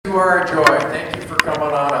You are a joy. Thank you for coming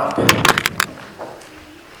on up.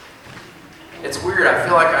 It's weird. I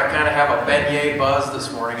feel like I kind of have a beignet buzz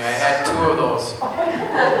this morning. I had 2 of those. And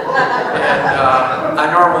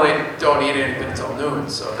I normally don't eat anything until noon,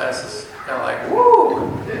 so that's just kind of like,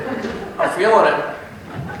 woo! I'm feeling it.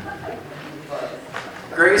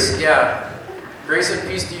 Grace and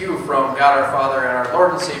peace to you from God our Father and our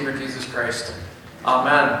Lord and Savior Jesus Christ.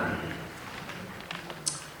 Amen.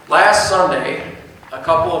 Last Sunday, a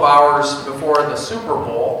couple of hours before the Super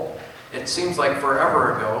Bowl, it seems like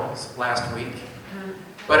forever ago, last week,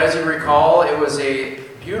 but as you recall, it was a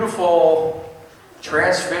beautiful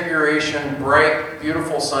transfiguration, bright,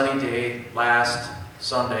 beautiful sunny day last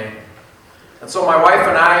Sunday. And so my wife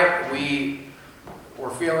and I, we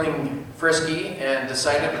were feeling frisky and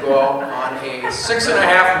decided to go out on a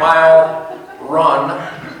 6.5-mile run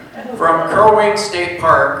from Crow Wing State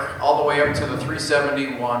Park all the way up to the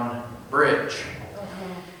 371 bridge.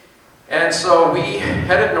 And so we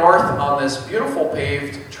headed north on this beautiful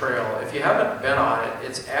paved trail. If you haven't been on it,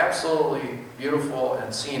 it's absolutely beautiful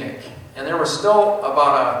and scenic. And there was still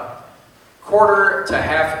about 1/4 to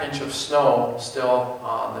 1/2 inch of snow still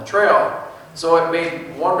on the trail. So it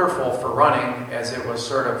made wonderful for running, as it was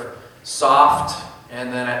sort of soft,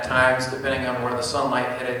 and then at times, depending on where the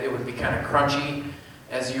sunlight hit it, it would be kind of crunchy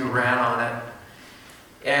as you ran on it.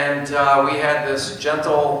 And we had this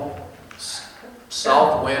gentle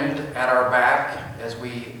south wind at our back as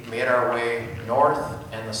we made our way north,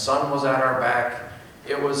 and the sun was at our back.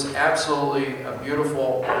 It was absolutely a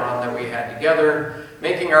beautiful run that we had together,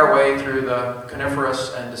 making our way through the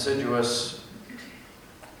coniferous and deciduous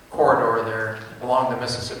corridor there along the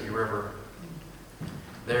Mississippi River,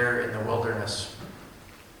 there in the wilderness.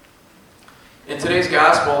 In today's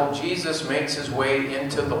gospel, Jesus makes his way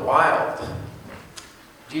into the wild.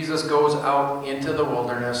 Jesus goes out into the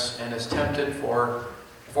wilderness and is tempted for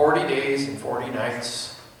 40 days and 40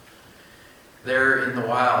 nights there in the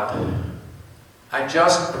wild. I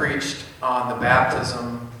just preached on the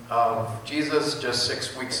baptism of Jesus just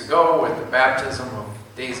 6 weeks ago with the baptism of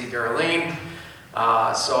Daisy Darlene.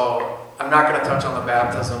 So I'm not going to touch on the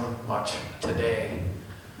baptism much today.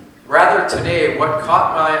 Rather today, what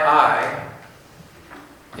caught my eye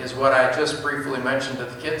is what I just briefly mentioned to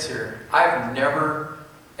the kids here. I've never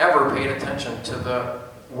ever paid attention to the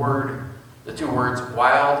 2 words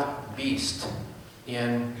wild beast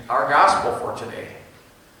in our gospel for today.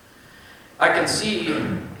 I can see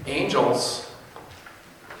angels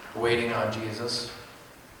waiting on Jesus,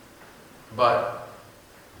 but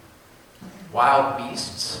wild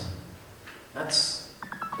beasts? That's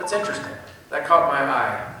interesting. That caught my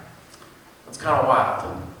eye. That's kind of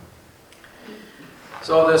wild.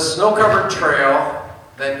 So this snow-covered trail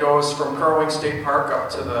that goes from Crow Wing State Park up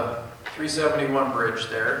to the 371 bridge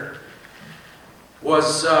there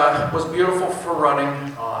was beautiful for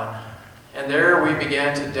running on. And there we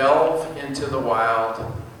began to delve into the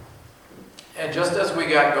wild. And just as we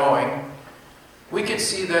got going, we could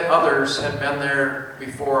see that others had been there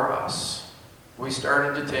before us. We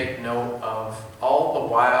started to take note of all the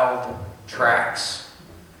wild tracks,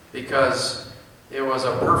 because it was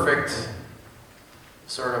a perfect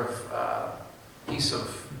sort of piece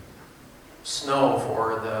of snow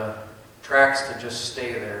for the tracks to just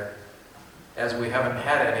stay there. As we haven't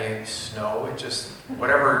had any snow, it just,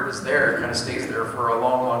 whatever is there, kind of stays there for a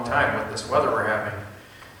long, long time with this weather we're having.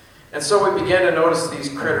 And so we began to notice these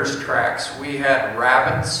critters' tracks. We had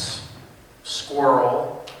rabbits,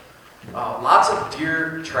 squirrel, lots of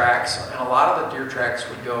deer tracks, and a lot of the deer tracks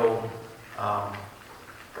would go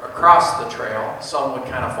across the trail. Some would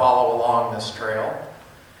kind of follow along this trail.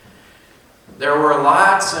 There were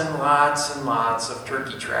lots and lots and lots of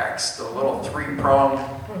turkey tracks, the little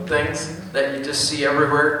 3-prong things that you just see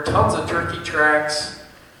everywhere. Tons of turkey tracks.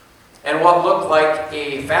 And what looked like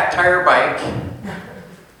a fat tire bike,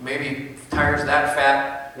 maybe tires that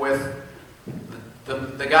fat, with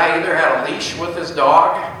the guy either had a leash with his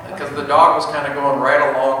dog, because the dog was kind of going right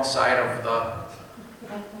alongside of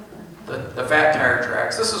the fat tire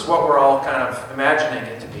tracks. This is what we're all kind of imagining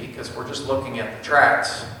it to be, because we're just looking at the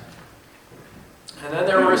tracks. And then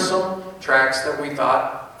there were some tracks that we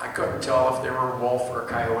thought, I couldn't tell if they were wolf or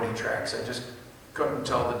coyote tracks. I just couldn't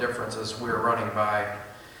tell the difference as we were running by.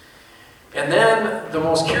 And then the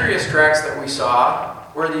most curious tracks that we saw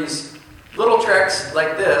were these little tracks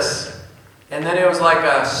like this, and then it was like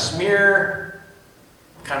a smear,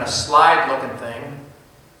 kind of slide looking thing,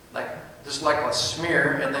 just like a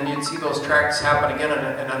smear, and then you'd see those tracks happen again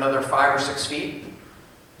in another 5 or 6 feet.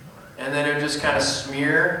 And then it would just kind of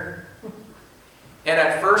smear. And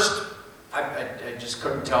at first, I just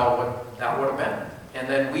couldn't tell what that would have been. And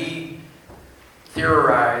then we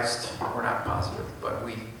theorized, we're not positive, but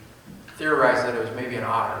we theorized that it was maybe an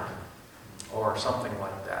otter or something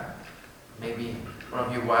like that. Maybe one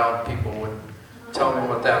of you wild people would tell me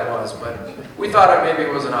what that was, but we thought maybe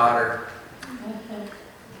it was an otter.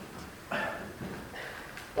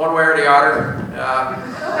 One way or the otter.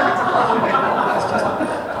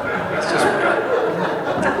 It's just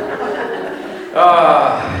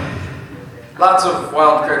lots of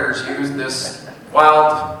wild critters use this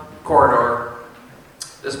wild corridor,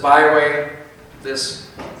 this byway, this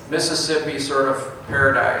Mississippi sort of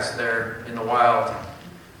paradise there in the wild.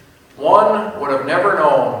 One would have never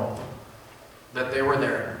known that they were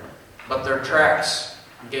there, but their tracks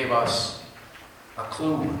gave us a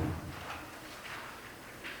clue.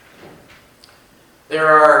 There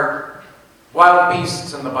are wild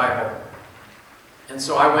beasts in the Bible, and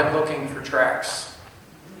so I went looking for tracks.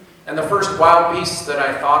 And the first wild beasts that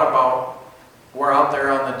I thought about were out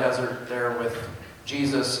there on the desert there with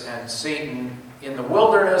Jesus and Satan in the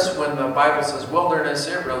wilderness. When the Bible says wilderness,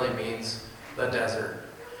 it really means the desert.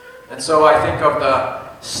 And so I think of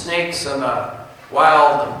the snakes and the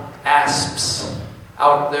wild asps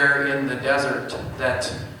out there in the desert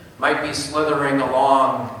that might be slithering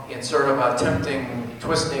along in sort of a tempting,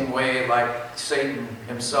 twisting way like Satan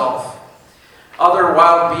himself. Other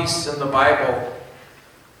wild beasts in the Bible,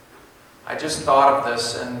 I just thought of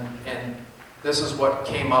this and this is what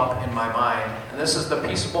came up in my mind. And this is the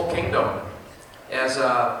peaceable kingdom, as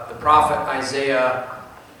the prophet Isaiah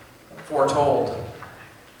foretold.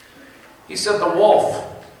 He said, "The wolf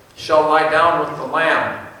shall lie down with the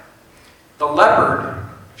lamb. The leopard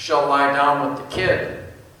shall lie down with the kid,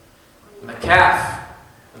 and the calf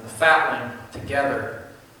and the fatling together,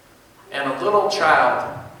 and a little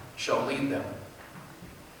child shall lead them."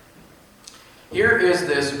 Here is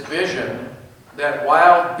this vision that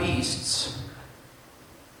wild beasts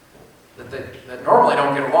that normally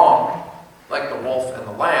don't get along, like the wolf and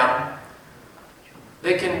the lamb,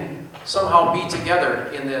 they can somehow be together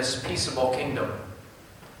in this peaceable kingdom.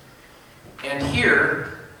 And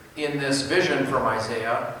here, in this vision from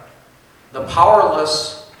Isaiah, the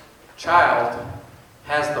powerless child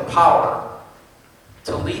has the power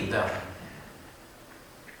to lead them.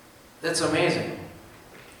 That's amazing.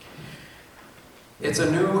 It's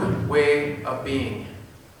a new way of being.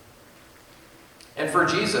 And for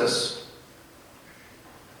Jesus,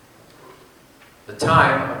 the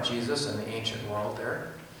time of Jesus in the ancient world there,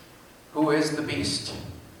 who is the beast?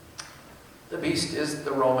 The beast is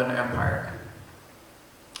the Roman Empire,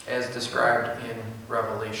 as described in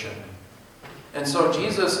Revelation. And so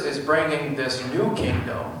Jesus is bringing this new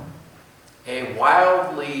kingdom, a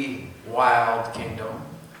wildly wild kingdom,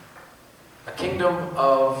 a kingdom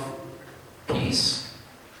of peace.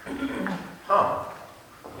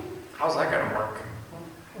 How's that going to work?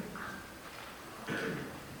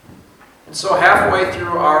 And so halfway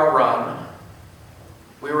through our run,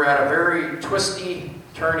 we were at a very twisty,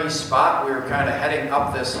 turny spot. We were kind of heading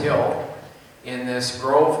up this hill in this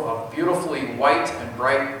grove of beautifully white and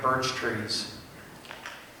bright birch trees.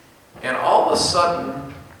 And all of a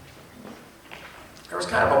sudden, there was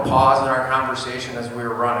kind of a pause in our conversation as we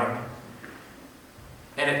were running.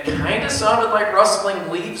 And it kind of sounded like rustling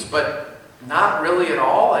leaves, but not really at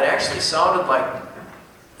all. It actually sounded like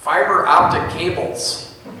fiber optic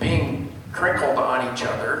cables being crinkled on each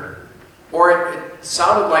other. Or it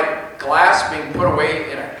sounded like glass being put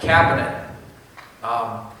away in a cabinet.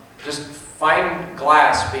 Just fine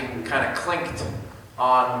glass being kind of clinked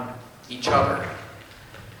on each other.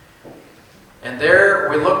 And there,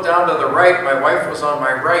 we looked down to the right. My wife was on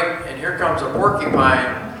my right, and here comes a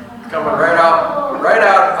porcupine coming right out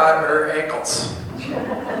on her ankles.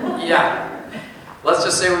 Yeah. Let's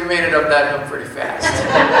just say we made it up that hill pretty fast.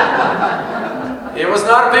 It was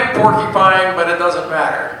not a big porcupine, but it doesn't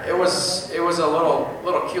matter. It was a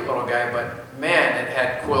little cute little guy, but man, it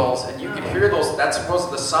had quills, and you could hear those. That's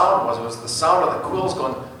what the sound was. It was the sound of the quills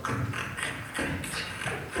going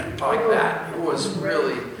like that. It was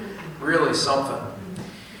really, really something.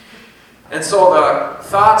 And so the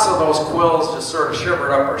thoughts of those quills just sort of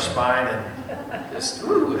shivered up our spine, and just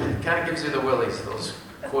it kind of gives you the willies. Those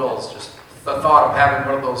quills, just the thought of having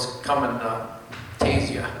one of those come and tase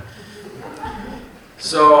you.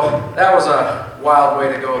 So that was a wild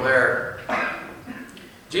way to go there.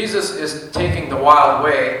 Jesus is taking the wild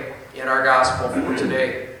way in our gospel for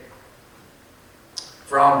today.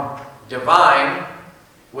 From divine,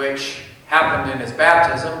 which happened in his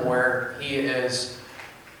baptism, where he is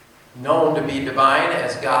known to be divine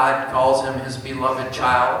as God calls him his beloved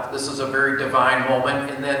child. This is a very divine moment.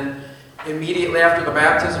 And then immediately after the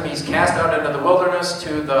baptism, he's cast out into the wilderness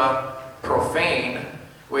to the profane,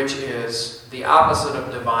 which is the opposite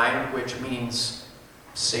of divine, which means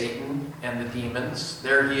Satan and the demons.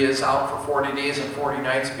 There he is out for 40 days and 40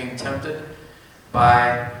 nights being tempted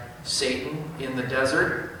by Satan in the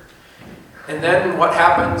desert. And then what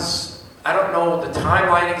happens, I don't know the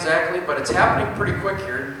timeline exactly, but it's happening pretty quick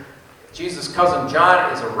here. Jesus' cousin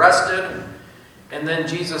John is arrested, and then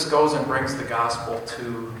Jesus goes and brings the gospel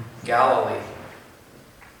to Galilee.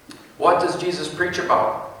 What does Jesus preach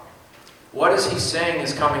about? What is he saying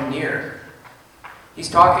is coming near? He's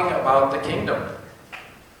talking about the kingdom.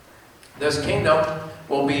 This kingdom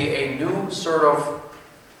will be a new sort of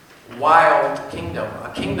wild kingdom,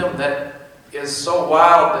 a kingdom that is so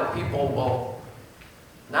wild that people will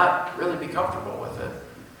not really be comfortable with it.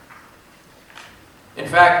 In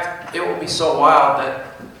fact, it will be so wild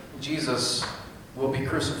that Jesus will be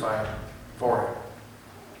crucified for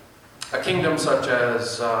it. A kingdom with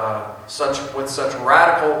such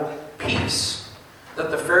radical peace that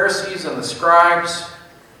the Pharisees and the scribes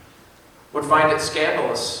would find it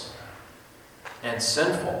scandalous and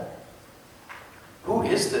sinful. Who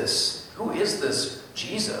is this? Who is this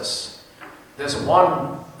Jesus? This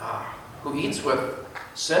one who eats with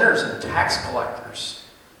sinners and tax collectors?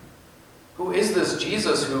 Who is this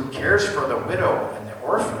Jesus who cares for the widow and the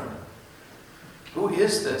orphan? Who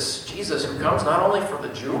is this Jesus who comes not only for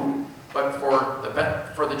the Jew, but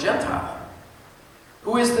for the Gentile?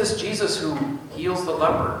 Who is this Jesus who heals the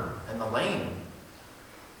leper and the lame?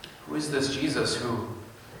 Who is this Jesus who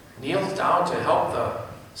kneels down to help the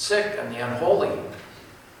sick and the unholy?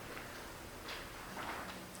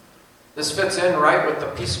 This fits in right with the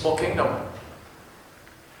peaceable kingdom.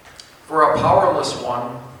 For a powerless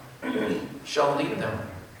one shall lead them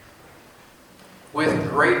with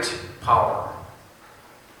great power.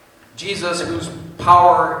 Jesus, whose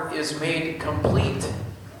power is made complete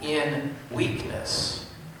in weakness.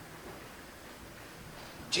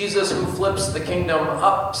 Jesus, who flips the kingdom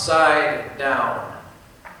upside down.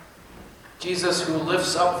 Jesus, who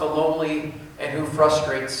lifts up the lowly and who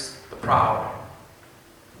frustrates the proud.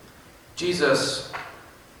 Jesus,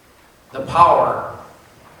 the power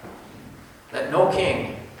that no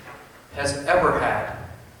king has ever had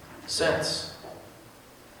since.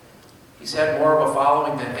 He's had more of a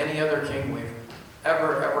following than any other king we've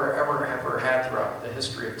ever had throughout the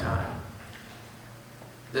history of time.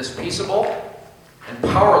 This peaceable and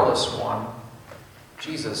powerless one,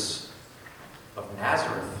 Jesus of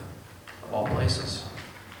Nazareth, of all places.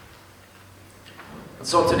 And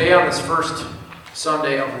so today, on this first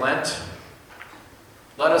Sunday of Lent,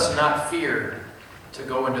 let us not fear to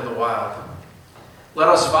go into the wild. Let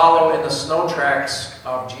us follow in the snow tracks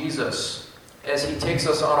of Jesus as he takes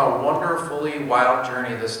us on a wonderfully wild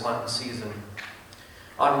journey this Lenten season.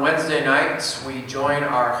 On Wednesday nights, we join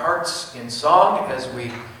our hearts in song as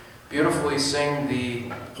we beautifully sing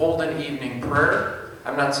the Holden Evening Prayer.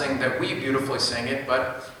 I'm not saying that we beautifully sing it,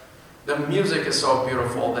 but the music is so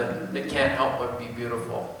beautiful that it can't help but be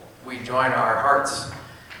beautiful. We join our hearts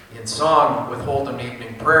in song with Holden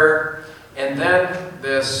Evening Prayer, and then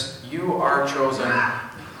this You Are Chosen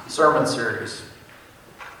sermon series.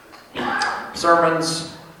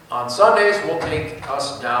 Sermons on Sundays will take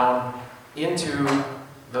us down into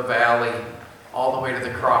the valley, all the way to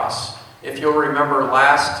the cross. If you'll remember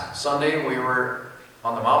last Sunday, we were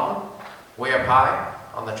on the mountain, way up high,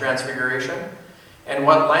 on the Transfiguration. And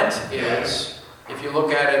what Lent is, if you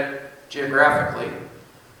look at it geographically,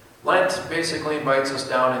 Lent basically invites us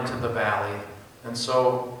down into the valley. And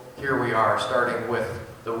so here we are, starting with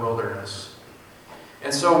the wilderness.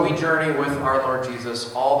 And so we journey with our Lord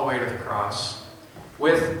Jesus all the way to the cross,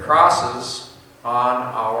 with crosses on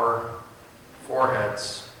our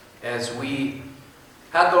foreheads, as we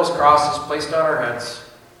had those crosses placed on our heads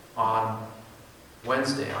on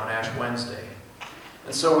Wednesday, on Ash Wednesday.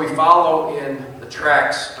 And so we follow in the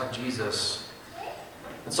tracks of Jesus.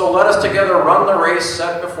 And so let us together run the race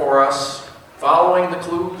set before us, following the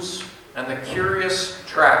clues and the curious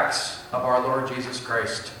tracks of our Lord Jesus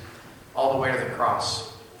Christ, all the way to the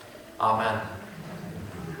cross. Amen.